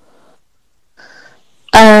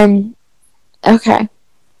 Okay.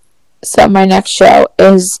 So my next show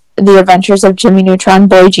is The Adventures of Jimmy Neutron,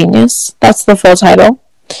 Boy Genius. That's the full title.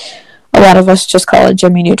 A lot of us just call it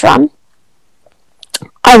Jimmy Neutron.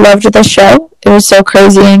 I loved this show. It was so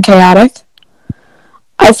crazy and chaotic.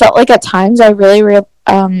 I felt like at times I really related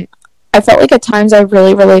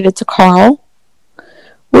to Carl,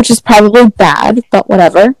 which is probably bad, but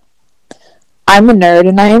whatever. I'm a nerd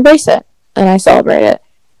and I embrace it and I celebrate it.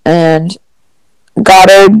 And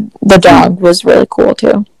Goddard, the dog, was really cool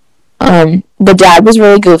too. The dad was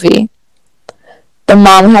really goofy. The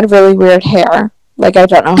mom had really weird hair. Like, I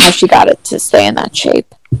don't know how she got it to stay in that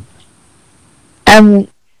shape.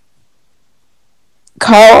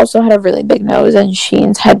 Carl also had a really big nose, and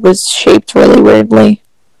Sheen's head was shaped really weirdly.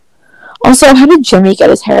 Also, how did Jimmy get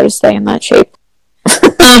his hair to stay in that shape?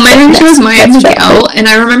 My name was Maya Miguel, and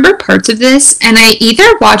I remember parts of this, and I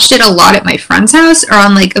either watched it a lot at my friend's house or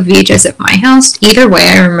on, like, a VHS at my house. Either way,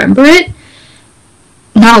 I remember it.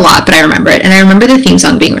 Not a lot, but I remember it, and I remember the theme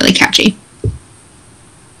song being really catchy.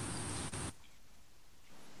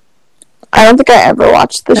 I don't think I ever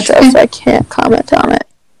watched the show, so I can't comment on it.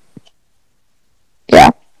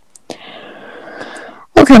 Yeah.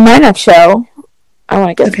 Okay, my next show. I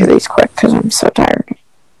want to get through these quick because I'm so tired.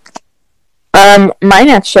 My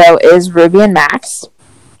next show is Ruby and Max.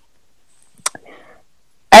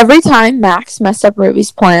 Every time Max messed up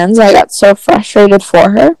Ruby's plans, I got so frustrated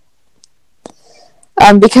for her.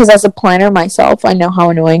 Because as a planner myself, I know how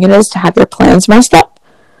annoying it is to have your plans messed up.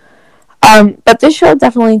 But this show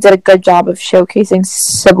definitely did a good job of showcasing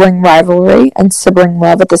sibling rivalry and sibling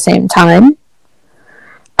love at the same time.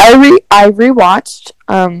 I rewatched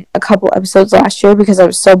a couple episodes last year because I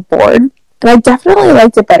was so bored. And I definitely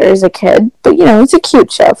liked it better as a kid, but you know, it's a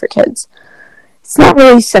cute show for kids. It's not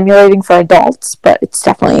really simulating for adults, but it's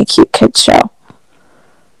definitely a cute kids show.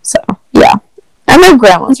 So, yeah. And my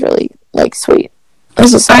grandma's really, like, sweet.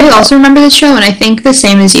 I also remember this show, and I think the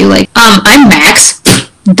same as you. Like, I'm Max.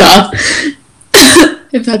 Duh.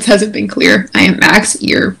 If that hasn't been clear, I am Max.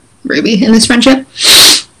 You're Ruby in this friendship.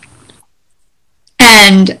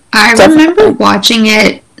 And I remember watching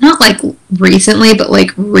it, not like recently, but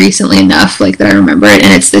like recently enough, like that I remember it,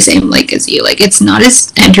 and it's the same like as you. Like, it's not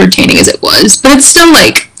as entertaining as it was, but it's still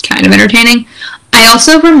like kind of entertaining. I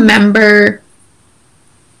also remember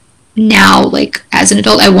now, like as an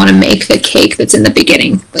adult, I want to make the cake that's in the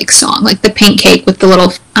beginning, like song, like the pink cake with the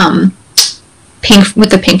little pink with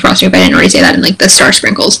the pink frosting. If I didn't already say that, and like the star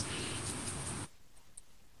sprinkles.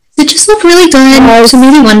 It just looked really good. So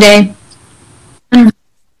maybe one day.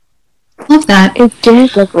 Love that. It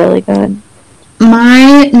did look really good.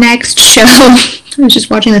 My next show, I was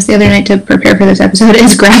just watching this the other night to prepare for this episode,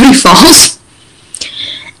 is Gravity Falls.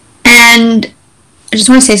 And I just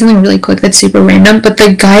want to say something really quick that's super random, but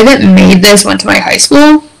the guy that made this went to my high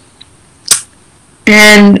school,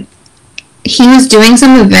 and he was doing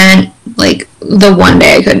some event, like, the one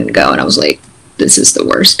day I couldn't go, and I was like, this is the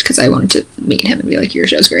worst, because I wanted to meet him and be like, your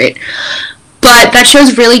show's great. But that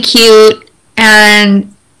show's really cute,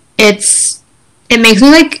 and it makes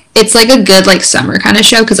me like, it's like a good like summer kind of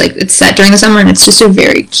show, because like it's set during the summer, and it's just a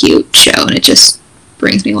very cute show, and it just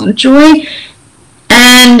brings me a lot of joy.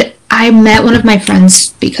 And I met one of my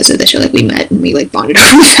friends because of the show. Like, we met and we like bonded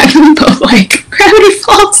over the fact that we both like Gravity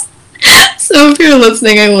Falls. So if you're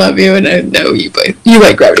listening, I love you, and I know you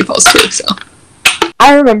like Gravity Falls too. So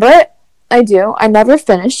I remember it. I do. I never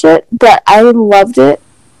finished it, but I loved it.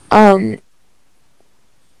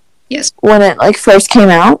 Yes. When it like first came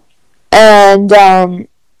out. And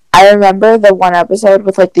I remember the one episode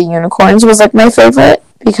with like the unicorns was like my favorite,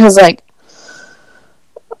 because like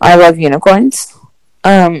I love unicorns.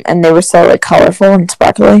 And they were so like colorful and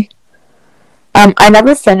sparkly. I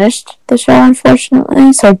never finished the show,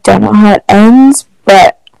 unfortunately, so I don't know how it ends,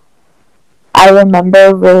 but I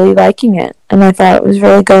remember really liking it, and I thought it was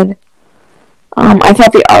really good. I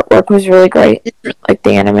thought the artwork was really great. Like,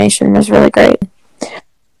 the animation was really great.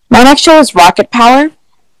 My next show is Rocket Power.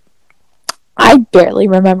 I barely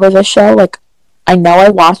remember this show. Like, I know I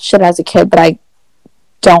watched it as a kid, but I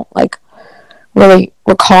don't, like, really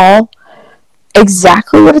recall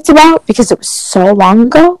exactly what it's about, because it was so long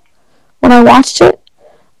ago when I watched it.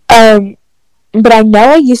 But I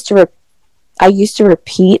know I used to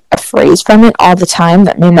repeat a phrase from it all the time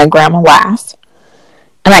that made my grandma laugh.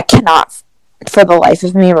 And I cannot, for the life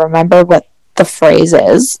of me, remember what the phrase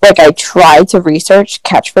is. Like, I tried to research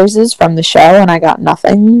catchphrases from the show, and I got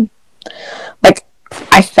nothing. Like,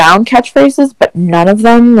 I found catchphrases, but none of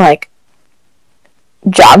them, like,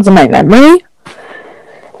 jogged in my memory.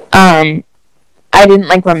 I didn't,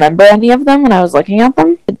 like, remember any of them when I was looking at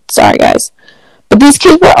them. Sorry, guys. But these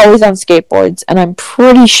kids were always on skateboards, and I'm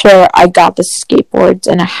pretty sure I got the skateboards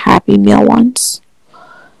in a Happy Meal once.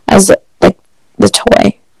 As, like, the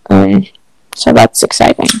toy. So that's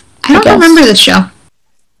exciting. I don't remember this show.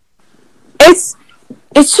 It's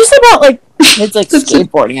just about, like, it's like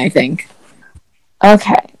skateboarding, I think.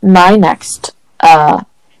 Okay, my next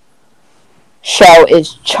show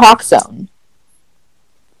is Chalk Zone.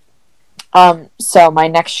 So my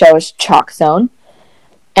next show is Chalk Zone,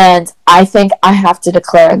 and I think I have to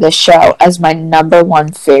declare this show as my number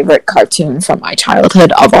one favorite cartoon from my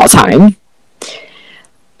childhood of all time.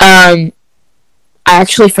 I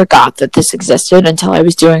actually forgot that this existed until I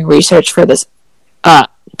was doing research for this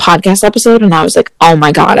podcast episode, and I was like, oh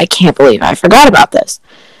my god, I can't believe I forgot about this.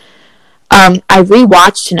 I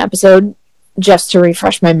rewatched an episode just to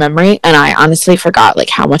refresh my memory, and I honestly forgot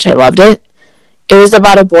like how much I loved it. It was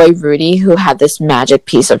about a boy, Rudy, who had this magic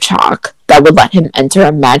piece of chalk that would let him enter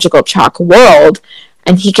a magical chalk world,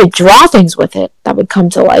 and he could draw things with it that would come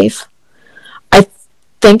to life. I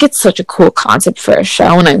think it's such a cool concept for a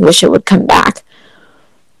show, and I wish it would come back.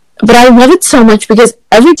 But I love it so much because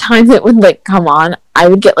every time it would, like, come on, I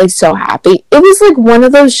would get, like, so happy. It was, like, one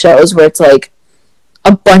of those shows where it's, like,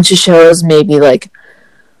 a bunch of shows maybe, like,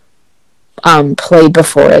 played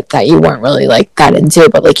before it that you weren't really, like, that into,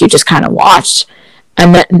 but, like, you just kind of watched.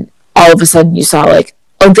 And then all of a sudden you saw, like,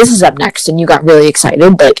 oh, this is up next, and you got really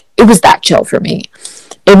excited. Like, it was that chill for me.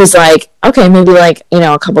 It was like, okay, maybe, like, you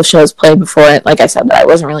know, a couple shows played before it, like I said, that I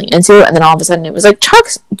wasn't really into, and then all of a sudden it was like,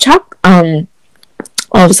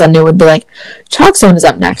 all of a sudden it would be like, Chalk Zone is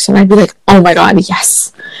up next, and I'd be like, oh my god,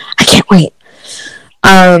 yes, I can't wait.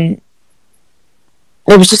 It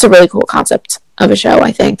was just a really cool concept of a show,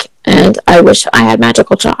 I think, and I wish I had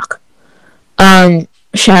magical chalk.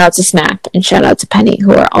 Shout out to Snap and shout out to Penny,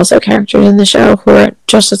 who are also characters in the show who are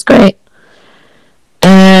just as great.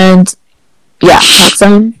 And yeah, Talk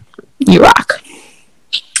Zone, you rock.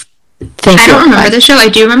 I don't remember the show. I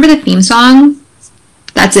do remember the theme song.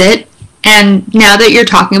 That's it. And now that you're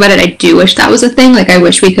talking about it, I do wish that was a thing. Like, I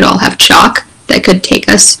wish we could all have chalk that could take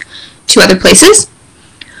us to other places.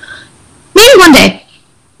 Maybe one day.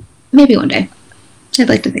 Maybe one day. I'd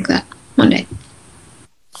like to think that. One day.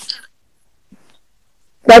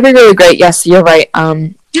 That'd be really great. Yes, you're right.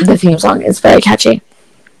 The theme song is very catchy.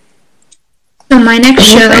 So my next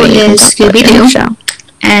show is Scooby-Doo.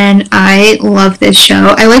 And I love this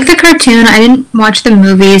show. I like the cartoon. I didn't watch the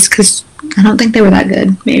movies because I don't think they were that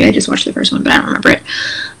good. Maybe I just watched the first one, but I don't remember it.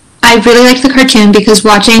 I really liked the cartoon because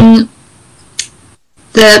watching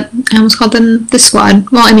I almost called them the Squad.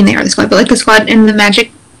 Well, I mean, they are the Squad, but like the Squad and the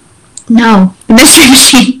Mystery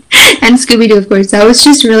Machine and Scooby-Doo, of course. That was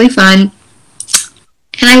just really fun.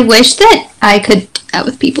 And I wish that I could do that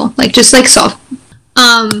with people. Like, just like solve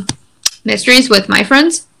mysteries with my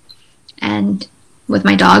friends and with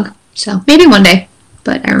my dog. So maybe one day.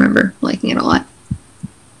 But I remember liking it a lot.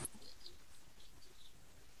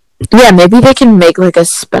 Yeah, maybe they can make like a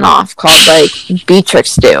spin-off called like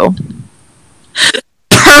Beatrix Stew.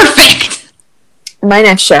 Perfect! My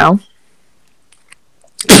next show,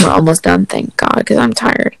 we're almost done, thank God, because I'm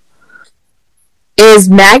tired, is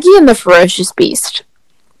Maggie and the Ferocious Beast.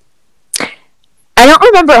 I don't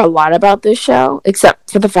remember a lot about this show,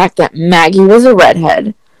 except for the fact that Maggie was a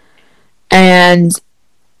redhead, and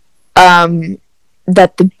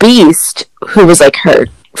that the Beast, who was like her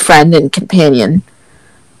friend and companion,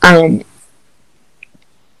 he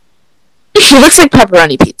looks like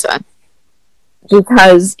pepperoni pizza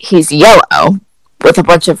because he's yellow with a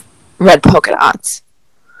bunch of red polka dots,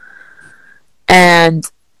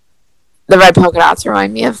 and the red polka dots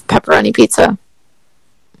remind me of pepperoni pizza.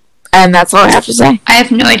 And that's all I have to say. I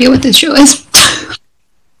have no idea what this show is.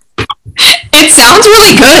 It sounds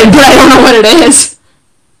really good, but I don't know what it is.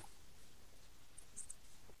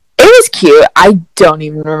 It was cute. I don't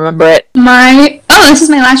even remember it. This is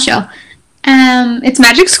my last show. It's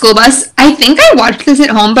Magic School Bus. I think I watched this at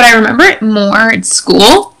home, but I remember it more at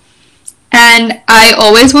school. And I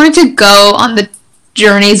always wanted to go on the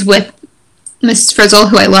journeys with Mrs. Frizzle,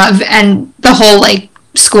 who I love, and the whole, like,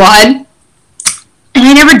 squad. And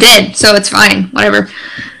I never did, so it's fine. Whatever.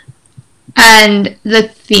 And the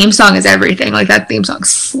theme song is everything. Like, that theme song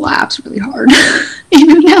slaps really hard.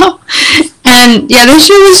 Even now. And, yeah, this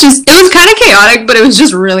show was just... It was kind of chaotic, but it was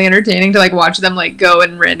just really entertaining to, like, watch them, like, go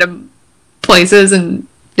in random places and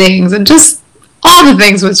things. And just... All the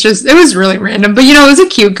things was just... It was really random. But, you know, it was a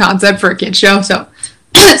cute concept for a kid's show, so...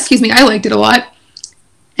 Excuse me, I liked it a lot.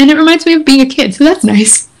 And it reminds me of being a kid, so that's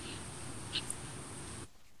nice.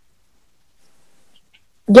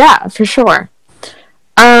 Yeah, for sure.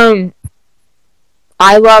 I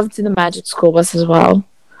loved the Magic School Bus as well.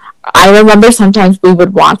 I remember sometimes we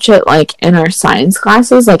would watch it, like, in our science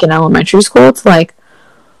classes, like, in elementary school, to, like,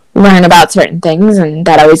 learn about certain things, and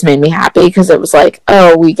that always made me happy, because it was like,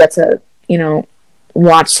 oh, we get to, you know,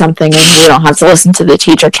 watch something, and we don't have to listen to the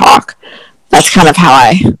teacher talk. That's kind of how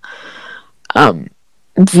I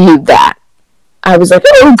viewed that. I was like,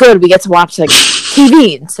 oh, good, we get to watch, like,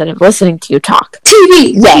 TV instead of listening to you talk.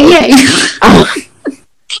 TV! Yay!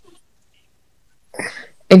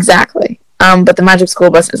 Exactly. But the Magic School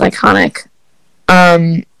Bus is iconic.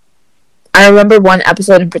 I remember one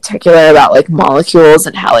episode in particular about, like, molecules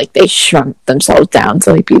and how, like, they shrunk themselves down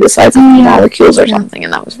to, like, be the size of molecules or something,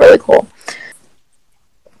 and that was really cool.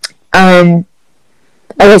 Okay,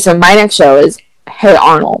 so my next show is Hey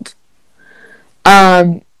Arnold.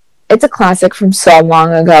 It's a classic from so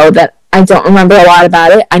long ago that I don't remember a lot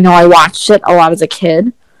about it. I know I watched it a lot as a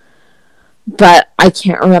kid, but I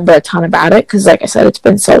can't remember a ton about it because, like I said, it's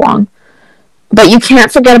been so long. But you can't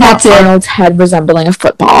forget about Arnold's head resembling a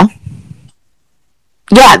football.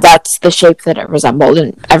 Yeah, that's the shape that it resembled,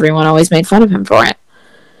 and everyone always made fun of him for it.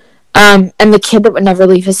 And the kid that would never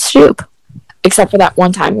leave his stoop, except for that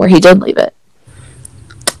one time where he did leave it.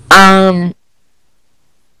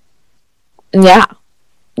 Yeah,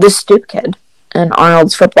 the stoop kid and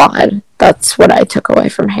Arnold's football head. That's what I took away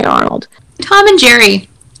from Hey Arnold. Tom and Jerry.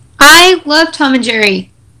 I love Tom and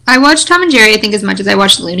Jerry. I watch Tom and Jerry, I think, as much as I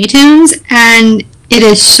watch Looney Tunes, and it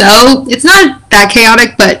is so... It's not that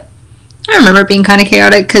chaotic, but I remember it being kind of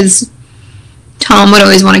chaotic, because Tom would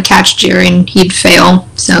always want to catch Jerry, and he'd fail,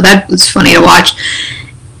 so that was funny to watch.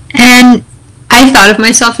 And I thought of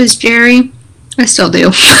myself as Jerry. I still do.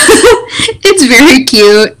 It's very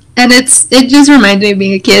cute, and it just reminds me of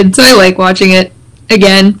being a kid, so I like watching it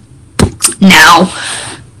again now.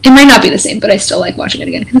 It might not be the same, but I still like watching it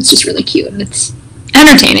again because it's just really cute and it's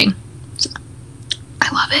entertaining. So,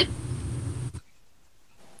 I love it.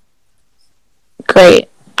 Great.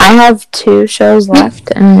 I have 2 shows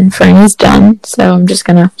left, and Franny's done, so I'm just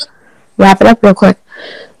gonna wrap it up real quick.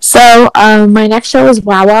 So, my next show is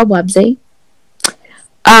Wow Wow Wubsy.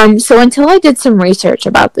 So until I did some research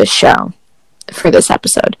about this show for this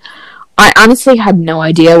episode, I honestly had no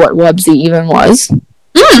idea what Wubsy even was.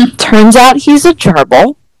 Turns out he's a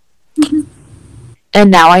gerbil. And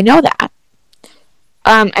now I know that.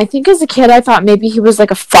 I think as a kid I thought maybe he was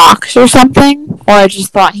like a fox or something, or I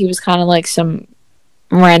just thought he was kind of like some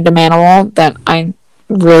random animal that I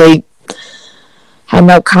really had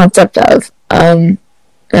no concept of. In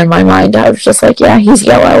my mind I was just like, yeah, he's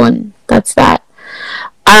yellow and that's that.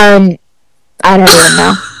 I don't even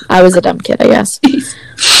know. I was a dumb kid, I guess.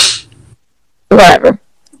 Whatever.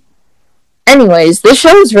 Anyways, this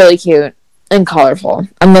show is really cute and colorful,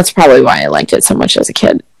 and that's probably why I liked it so much as a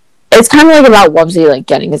kid. It's kind of like about Wubsy like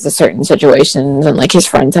getting into certain situations, and like his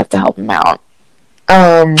friends have to help him out.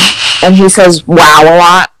 And he says "wow" a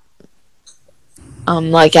lot,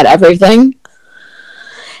 like at everything.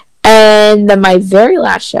 And then my very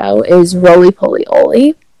last show is Roly Poly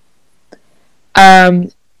Oly.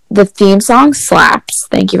 The theme song slaps.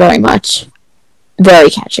 Thank you very much. Very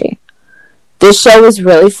catchy. This show was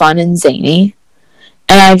really fun and zany.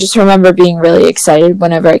 And I just remember being really excited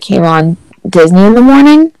whenever it came on Disney in the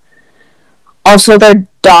morning. Also, their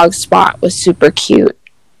dog Spot was super cute.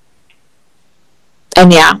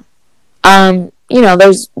 And yeah.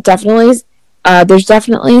 There's definitely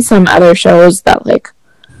some other shows that, like,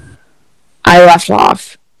 I left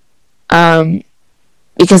off.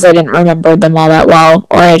 Because I didn't remember them all that well.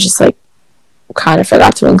 Or I just, like, kind of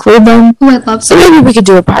forgot to include them. Oh, I love that. So maybe we could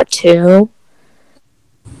do a part 2.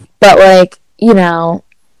 But, like, I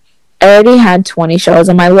already had 20 shows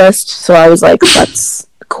on my list, so I was like, let's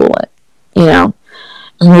cool it, And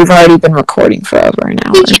we've already been recording for over an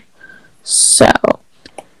hour. So,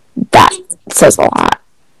 that says a lot.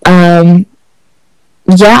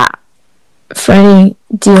 Yeah. Franny,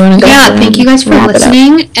 do you want to go? Yeah, thank you guys for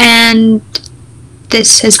listening, and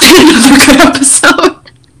this has been another good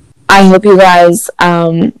episode. I hope you guys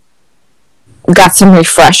got some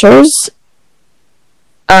refreshers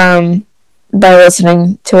by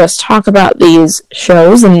listening to us talk about these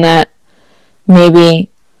shows, and that maybe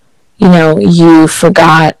you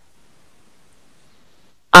forgot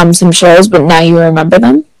some shows but now you remember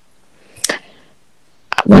them.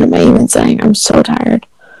 What am I even saying? I'm so tired.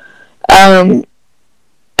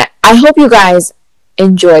 I hope you guys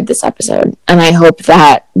enjoyed this episode, and I hope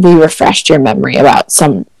that we refreshed your memory about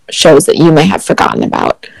some shows that you may have forgotten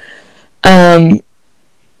about.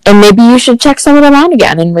 And maybe you should check some of them out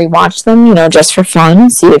again and rewatch them, just for fun.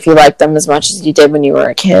 See if you like them as much as you did when you were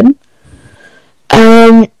a kid.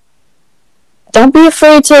 Don't be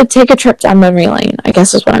afraid to take a trip down memory lane, I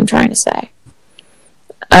guess is what I'm trying to say.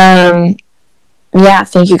 Yeah,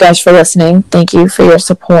 thank you guys for listening. Thank you for your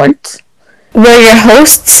support. We're your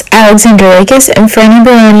hosts, Alexandra Lakis and Franny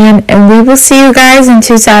Baronian, and we will see you guys in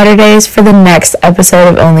 2 Saturdays for the next episode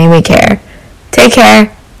of Only We Care. Take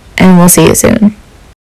care, and we'll see you soon.